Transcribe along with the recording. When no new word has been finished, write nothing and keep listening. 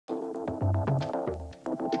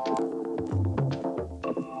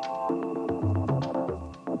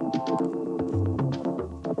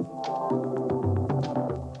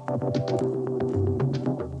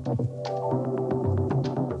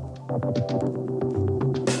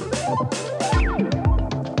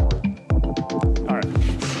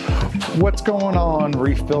What's going on,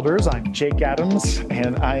 Reef Builders? I'm Jake Adams,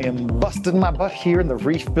 and I am busting my butt here in the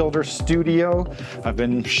Reef Builder studio. I've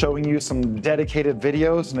been showing you some dedicated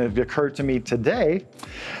videos, and it occurred to me today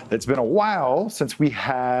that it's been a while since we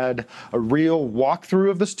had a real walkthrough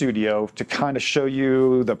of the studio to kind of show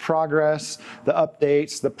you the progress, the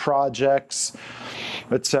updates, the projects,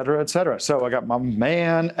 etc., etc. So I got my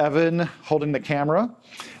man, Evan, holding the camera,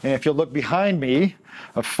 and if you'll look behind me,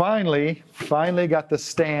 I finally got the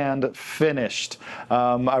stand finished.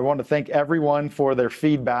 I want to thank everyone for their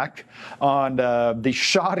feedback on the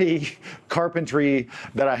shoddy carpentry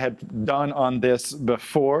that I had done on this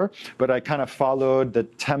before, but I kind of followed the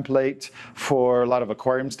template for a lot of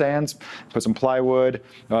aquarium stands, put some plywood,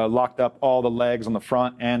 locked up all the legs on the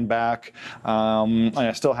front and back, and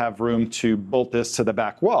I still have room to bolt this to the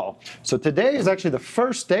back wall. So today is actually the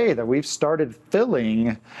first day that we've started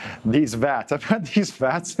filling these vats. I've had these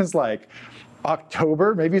vats since like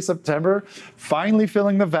October, maybe September, finally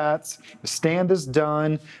filling the vats. The stand is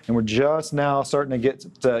done, and we're just now starting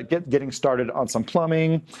to getting started on some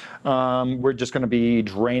plumbing. We're just going to be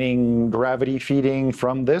draining, gravity feeding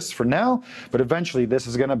from this for now, but eventually this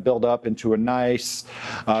is going to build up into a nice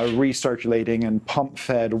recirculating and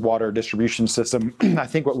pump-fed water distribution system. I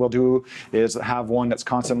think what we'll do is have one that's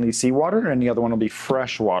constantly seawater, and the other one will be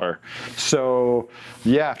fresh water. So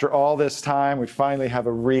yeah, after all this time, we finally have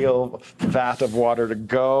a real vat of water to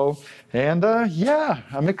go, and yeah,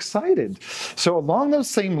 I'm excited. So along those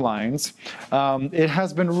same lines, it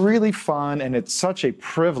has been really fun, and it's such a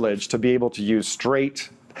privilege to be able to use straight,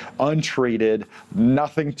 untreated,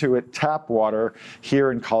 nothing to it tap water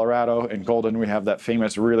here in Colorado. In Golden, we have that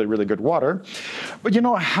famous really good water. But you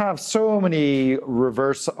know, I have so many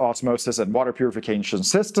reverse osmosis and water purification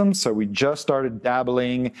systems, so we just started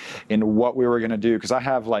dabbling in what we were going to do, because I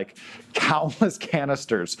have like countless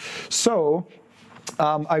canisters. So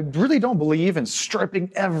I really don't believe in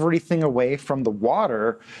stripping everything away from the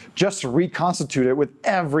water just to reconstitute it with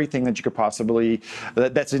everything that you could possibly,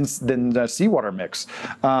 that's in the seawater mix.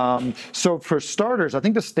 So for starters, I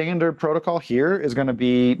think the standard protocol here is going to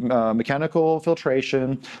be mechanical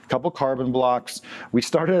filtration, a couple carbon blocks. We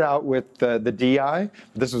started out with the DI.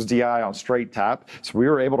 This was DI on straight tap, so we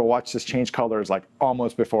were able to watch this change colors like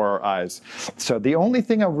almost before our eyes. So the only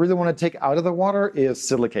thing I really want to take out of the water is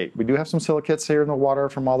silicate. We do have some silicates here in the water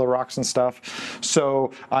from all the rocks and stuff.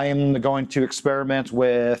 So I am going to experiment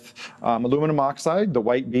with aluminum oxide, the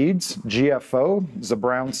white beads, GFO is the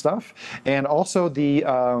brown stuff, and also the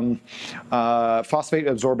phosphate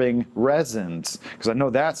absorbing resins, because I know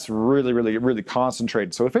that's really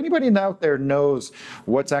concentrated. So if anybody out there knows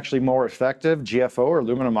what's actually more effective, GFO or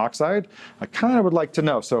aluminum oxide, I kind of would like to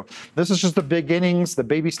know. So this is just the beginnings, the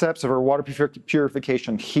baby steps of our water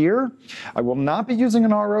purification here. I will not be using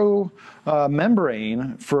an RO membrane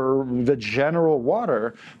for the general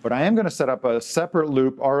water, but I am going to set up a separate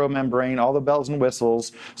loop, RO membrane, all the bells and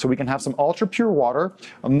whistles, so we can have some ultra pure water,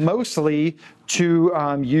 mostly to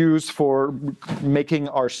use for making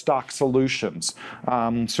our stock solutions.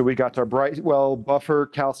 So we got our Brightwell buffer,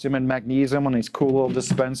 calcium and magnesium on these cool little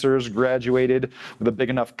dispensers, graduated with a big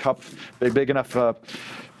enough cup, big enough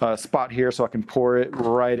spot here so I can pour it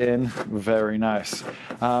right in. Very nice.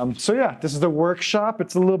 So yeah, this is the workshop.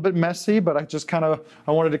 It's a little bit messy, but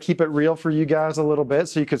I wanted to keep it real for you guys a little bit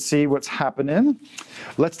so you could see what's happening.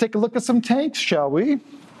 Let's take a look at some tanks, shall we?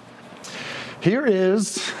 Here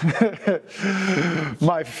is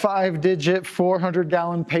my 5-digit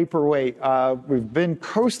 400-gallon paperweight. We've been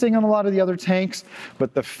coasting on a lot of the other tanks,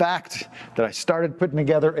 but the fact that I started putting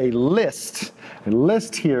together a list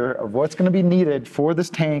here of what's going to be needed for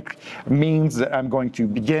this tank means that I'm going to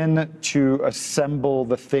begin to assemble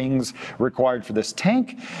the things required for this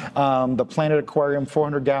tank. The Planet Aquarium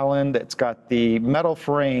 400-gallon, it's got the metal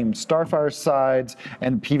frame, Starfire sides,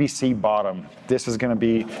 and PVC bottom. This is going to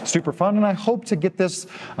be super fun, and I hope to get this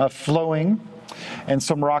flowing and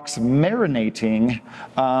some rocks marinating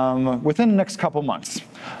within the next couple months.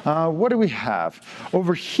 What do we have?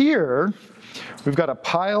 Over here, we've got a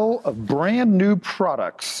pile of brand new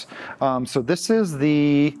products. So this is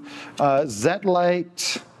the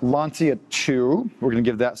Zetlite Lancia 2. We're going to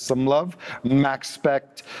give that some love.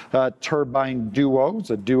 MaxSpec Turbine Duo. It's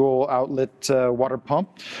a dual outlet water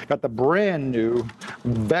pump. Got the brand new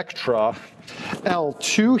Vectra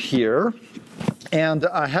L2 here. And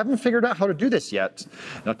I haven't figured out how to do this yet.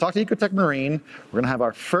 And I've talked to Ecotech Marine. We're going to have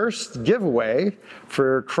our first giveaway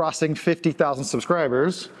for crossing 50,000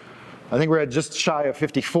 subscribers. I think we're at just shy of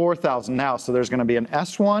 54,000 now, so there's going to be an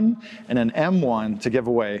S1 and an M1 to give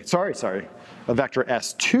away. Sorry. a Vectra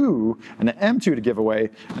S2 and an M2 to give away,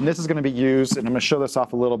 and this is going to be used, and I'm going to show this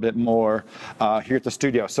off a little bit more here at the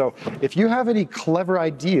studio. So if you have any clever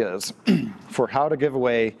ideas for how to give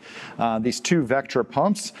away these two Vectra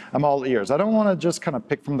pumps, I'm all ears. I don't want to just kind of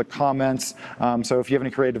pick from the comments, so if you have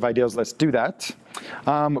any creative ideas, let's do that.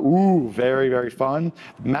 Ooh, very, very fun.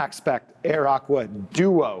 MaxSpec Air Aqua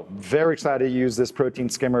Duo. Very excited to use this protein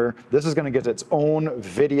skimmer. This is going to get its own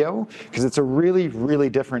video because it's a really, really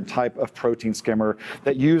different type of protein skimmer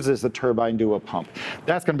that uses the Turbine Duo pump.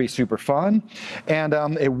 That's going to be super fun. And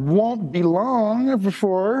it won't be long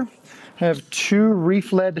before I have two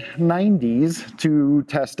Reef-led 90s to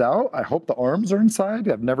test out. I hope the arms are inside.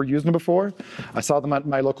 I've never used them before. I saw them at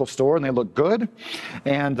my local store and they look good.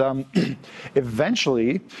 And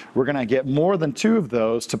eventually, we're gonna get more than two of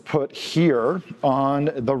those to put here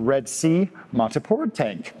on the Red Sea Montipore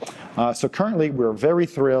tank. So currently, we're very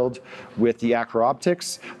thrilled with the Acro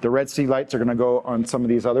Optics. The Red Sea lights are gonna go on some of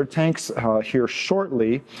these other tanks here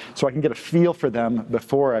shortly, so I can get a feel for them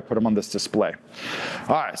before I put them on this display.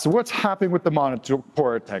 All right, so what's happening with the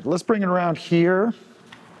Montipore tank? Let's bring it around here.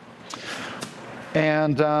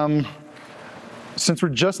 And since we're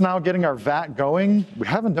just now getting our vat going, we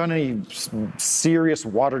haven't done any serious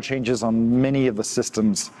water changes on many of the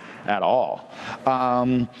systems at all.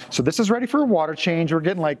 So this is ready for a water change. We're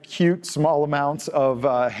getting like cute small amounts of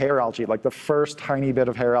hair algae, like the first tiny bit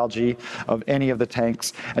of hair algae of any of the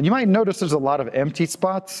tanks. And you might notice there's a lot of empty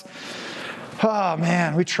spots. Oh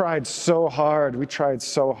man, we tried so hard. We tried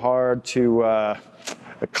so hard to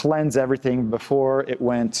cleanse everything before it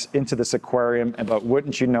went into this aquarium. But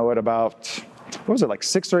wouldn't you know it, about, what was it, like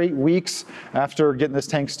 6 or 8 weeks after getting this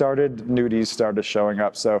tank started, nudies started showing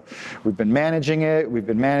up. So we've been managing it, we've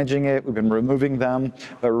been removing them.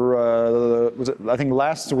 I think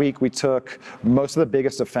last week we took most of the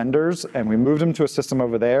biggest offenders and we moved them to a system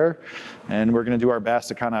over there. And we're gonna do our best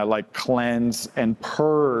to kind of like cleanse and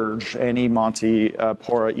purge any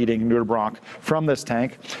Montipora eating nudibranch from this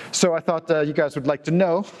tank. So I thought you guys would like to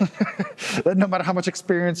know that no matter how much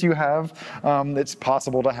experience you have, it's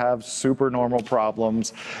possible to have super normal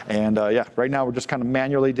problems. And yeah, right now we're just kind of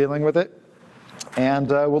manually dealing with it. And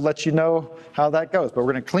we'll let you know how that goes. But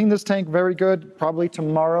we're going to clean this tank very good, probably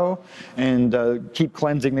tomorrow, and keep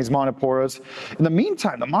cleansing these Montiporas. In the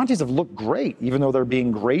meantime, the Monties have looked great, even though they're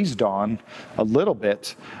being grazed on a little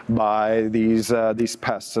bit by these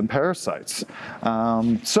pests and parasites.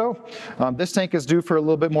 This tank is due for a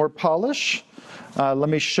little bit more polish. Let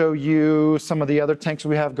me show you some of the other tanks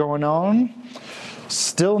we have going on.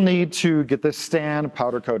 Still need to get this stand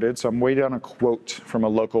powder coated, so I'm waiting on a quote from a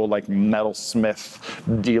local like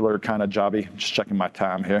metalsmith dealer kind of jobby. Just checking my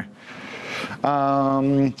time here.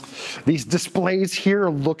 These displays here are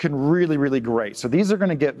looking really, really great. So these are going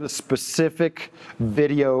to get the specific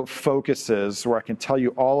video focuses where I can tell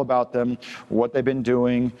you all about them, what they've been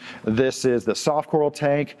doing. This is the soft coral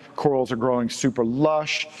tank. Corals are growing super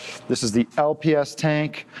lush. This is the LPS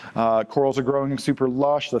tank. Corals are growing super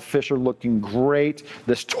lush. The fish are looking great.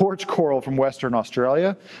 This torch coral from Western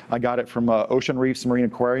Australia, I got it from Ocean Reefs Marine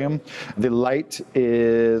Aquarium. The light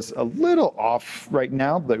is a little off right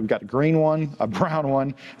now, but we've got a green one, a brown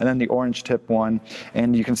one, and then the orange tip one.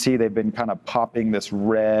 And you can see they've been kind of popping this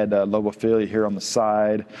red lobophilia here on the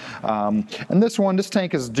side. And this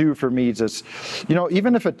tank is due for me just, you know,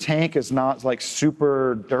 even if a tank is not like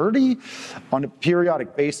super dirty, on a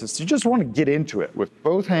periodic basis, you just want to get into it with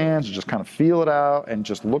both hands, just kind of feel it out and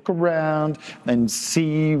just look around and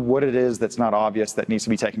see what it is that's not obvious that needs to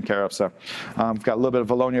be taken care of. So I've got a little bit of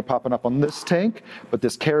Valonia popping up on this tank, but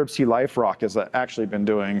this Carib Sea Life Rock has actually been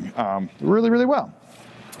doing really, really well.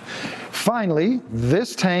 Finally,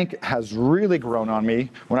 this tank has really grown on me.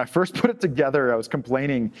 When I first put it together, I was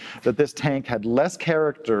complaining that this tank had less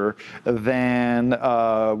character than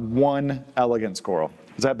one elegance coral.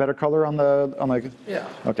 Is that better color on the? Yeah.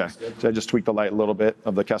 Okay, so I just tweaked the light a little bit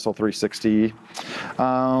of the Kessel 360.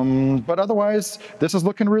 But otherwise, this is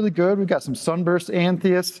looking really good. We've got some sunburst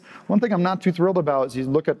anthias. One thing I'm not too thrilled about is you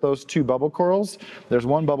look at those two bubble corals. There's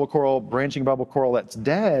one bubble coral, branching bubble coral, that's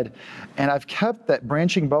dead. And I've kept that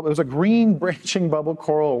branching bubble, it was a green branching bubble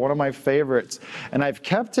coral, one of my favorites. And I've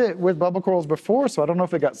kept it with bubble corals before, so I don't know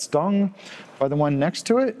if it got stung by the one next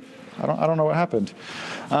to it. I don't know what happened.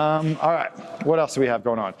 All right, what else do we have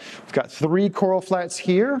going on? We've got 3 coral flats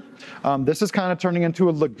here. This is kind of turning into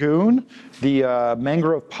a lagoon. The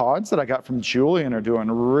mangrove pods that I got from Julian are doing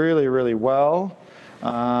really, really well.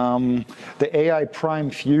 The AI Prime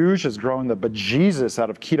Fuge is growing the bejesus out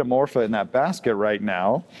of Chetomorpha in that basket right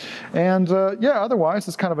now. And yeah, otherwise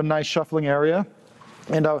it's kind of a nice shuffling area.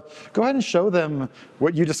 And go ahead and show them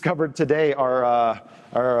what you discovered today are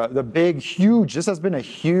the big, huge, this has been a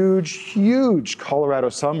huge, huge Colorado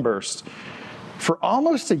sunburst. For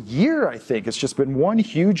almost a year, I think. It's just been one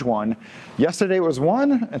huge one. Yesterday it was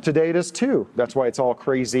one, and today it is two. That's why it's all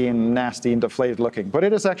crazy and nasty and deflated looking. But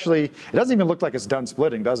it is actually, it doesn't even look like it's done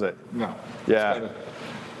splitting, does it? No. Yeah.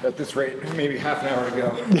 At this rate, maybe half an hour to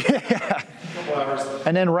go. Yeah. A couple hours.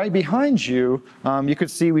 And then right behind you, you could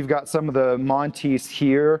see we've got some of the Montes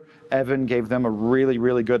here. Evan gave them a really,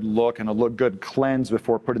 really good look and a good cleanse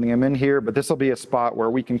before putting them in here. But this will be a spot where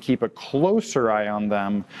we can keep a closer eye on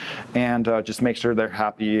them and just make sure they're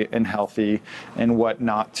happy and healthy and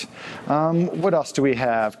whatnot. What else do we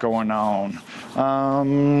have going on?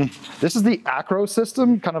 This is the Acro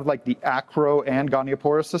system, kind of like the Acro and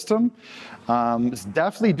Goniopora system. It's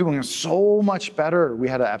definitely doing so much better. We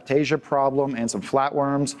had an aptasia problem and some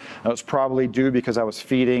flatworms. That was probably due because I was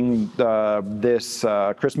feeding this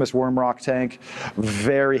Christmas worm rock tank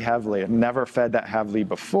very heavily. I've never fed that heavily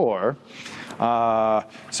before.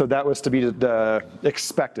 So that was to be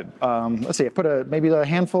expected. Let's see, I put maybe a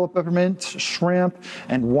handful of peppermint shrimp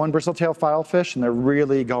and one bristletail filefish, and they're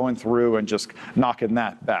really going through and just knocking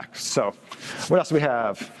that back. So what else do we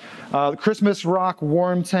have? The Christmas rock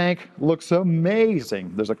worm tank looks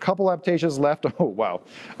amazing. There's a couple aptasias left, oh wow,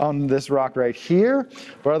 on this rock right here.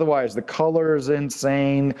 But otherwise, the color is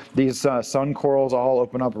insane. These sun corals all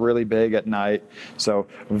open up really big at night. So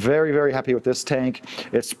very, very happy with this tank,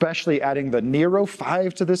 especially adding the Nero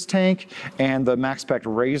 5 to this tank and the MaxSpec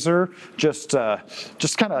Razor just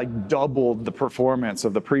kind of like doubled the performance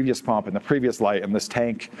of the previous pump and the previous light, and this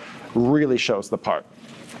tank really shows the part.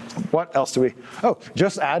 What else do we? Oh,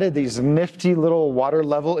 just added these nifty little water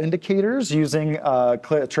level indicators using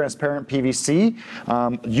transparent PVC.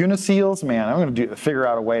 Uniseals, man, I'm going to figure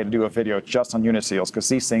out a way to do a video just on uniseals because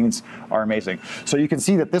these things are amazing. So you can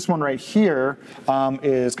see that this one right here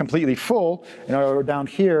is completely full, and down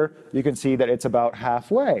here you can see that it's about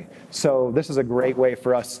halfway. So this is a great way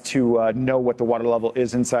for us to know what the water level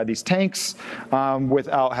is inside these tanks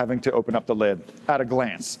without having to open up the lid at a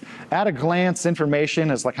glance. At a glance,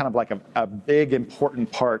 information is like kind of like a big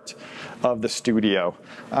important part of the studio.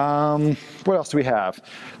 What else do we have?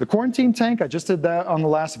 The quarantine tank, I just did that on the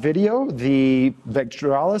last video. The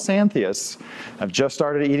Vectralis anthias have just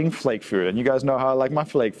started eating flake food, and you guys know how I like my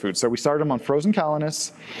flake food. So we started them on frozen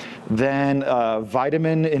Calanus, then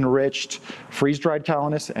vitamin enriched freeze-dried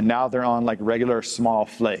Calanus, and now they're on like regular small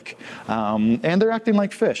flake. And they're acting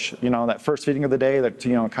like fish, you know, that first feeding of the day, that,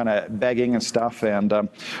 you know, kind of begging and stuff. And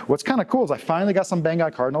what's kind of cool is I finally got some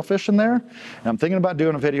Banggai cardinal fish in there, and I'm thinking about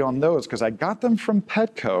doing a video on those because I got them from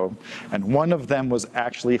Petco, and one of them was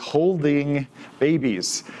actually holding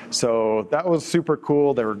babies. So that was super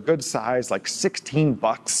cool. They were good size, like 16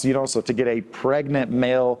 bucks, you know, so to get a pregnant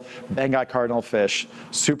male Banggai cardinal fish,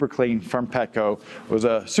 super clean from Petco, was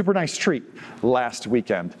a super nice treat last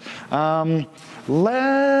weekend.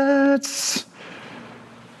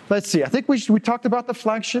 Let's see, I think we talked about the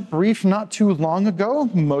flagship reef not too long ago,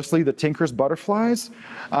 mostly the Tinker's butterflies.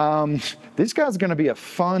 These guys are gonna be a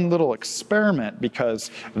fun little experiment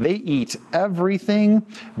because they eat everything,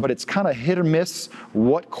 but it's kind of hit or miss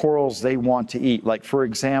what corals they want to eat. Like for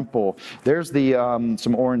example, there's the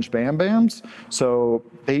some orange Bam Bams. So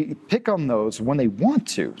they pick on those when they want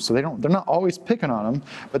to. So they're not always picking on them,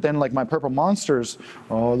 but then like my purple monsters,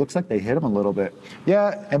 oh, it looks like they hit them a little bit.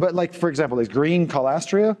 Yeah, but like for example, this green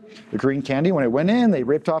Calastria, the green candy, when it went in, they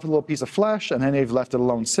ripped off a little piece of flesh and then they've left it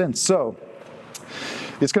alone since. So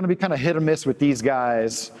it's gonna be kind of hit or miss with these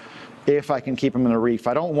guys if I can keep them in the reef.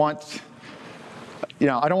 I don't want, you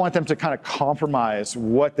know, I don't want them to kind of compromise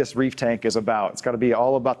what this reef tank is about. It's got to be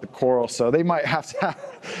all about the coral, so they might have to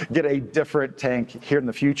get a different tank here in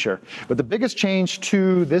the future. But the biggest change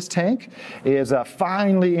to this tank is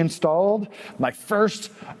finally installed my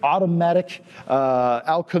first automatic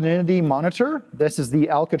alkalinity monitor. This is the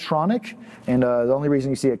Alkatronic, and the only reason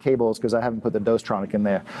you see a cable is because I haven't put the Dosetronic in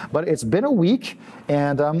there. But it's been a week,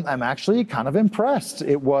 and I'm actually kind of impressed.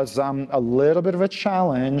 It was a little bit of a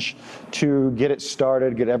challenge to get it started,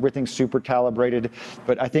 get everything super calibrated,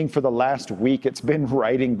 but I think for the last week it's been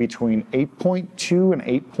writing between 8.2 and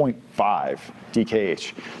 8.5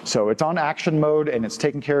 DKH. So it's on action mode and it's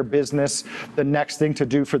taking care of business. The next thing to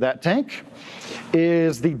do for that tank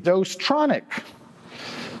is the Dosetronic.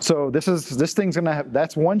 So this thing's gonna have,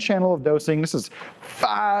 that's one channel of dosing. This is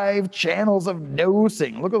 5 channels of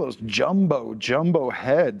dosing. Look at those jumbo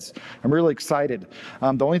heads. I'm really excited.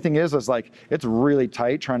 The only thing is like, it's really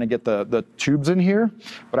tight trying to get the tubes in here,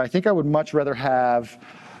 but I think I would much rather have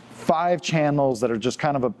 5 channels that are just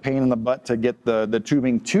kind of a pain in the butt to get the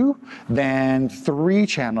tubing to, than 3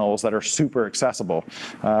 channels that are super accessible.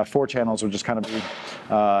 4 channels would just kind of be,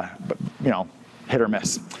 hit or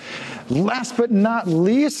miss. Last but not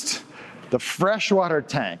least, the freshwater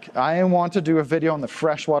tank. I want to do a video on the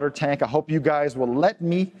freshwater tank. I hope you guys will let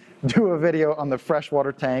me do a video on the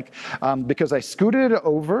freshwater tank because I scooted it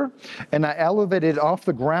over and I elevated it off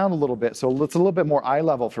the ground a little bit, so it's a little bit more eye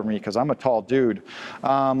level for me because I'm a tall dude.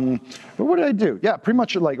 But what did I do? Yeah, pretty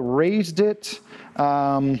much like raised it.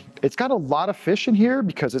 It's got a lot of fish in here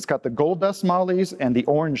because it's got the gold dust mollies and the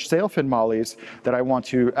orange sailfin mollies that I want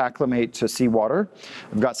to acclimate to seawater.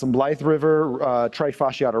 I've got some Blythe River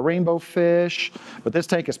trifasciata rainbow fish, but this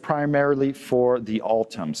tank is primarily for the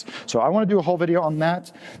Altums. So I want to do a whole video on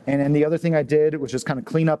that. And then the other thing I did was just kind of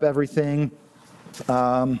clean up everything.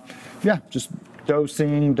 Yeah, just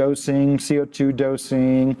dosing, CO2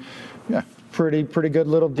 dosing. Yeah. Pretty good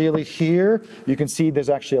little dealie here. You can see there's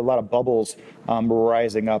actually a lot of bubbles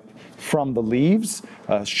rising up from the leaves.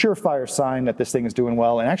 A surefire sign that this thing is doing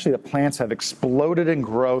well. And actually the plants have exploded in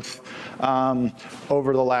growth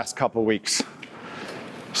over the last couple weeks.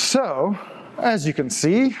 So, as you can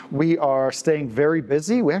see, we are staying very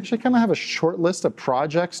busy. We actually kind of have a short list of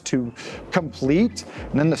projects to complete,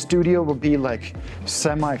 and then the studio will be like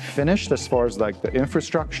semi-finished as far as like the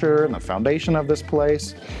infrastructure and the foundation of this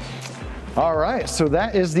place. All right, so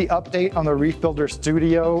that is the update on the Reef Builder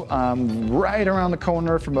Studio. Right around the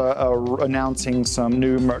corner from announcing some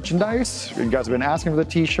new merchandise. You guys have been asking for the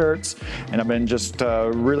t-shirts, and I've been just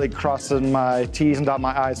really crossing my T's and dotting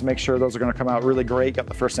my I's to make sure those are gonna come out really great. Got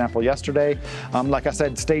the first sample yesterday. Like I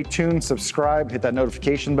said, stay tuned, subscribe, hit that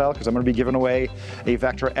notification bell, because I'm gonna be giving away a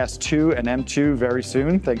Vectra S2 and M2 very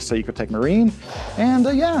soon, thanks to Ecotech Marine. And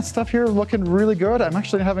yeah, stuff here looking really good. I'm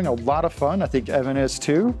actually having a lot of fun. I think Evan is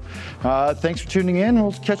too. Thanks for tuning in.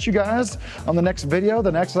 We'll catch you guys on the next video,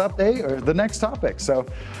 the next update, or the next topic. So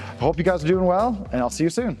I hope you guys are doing well, and I'll see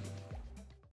you soon.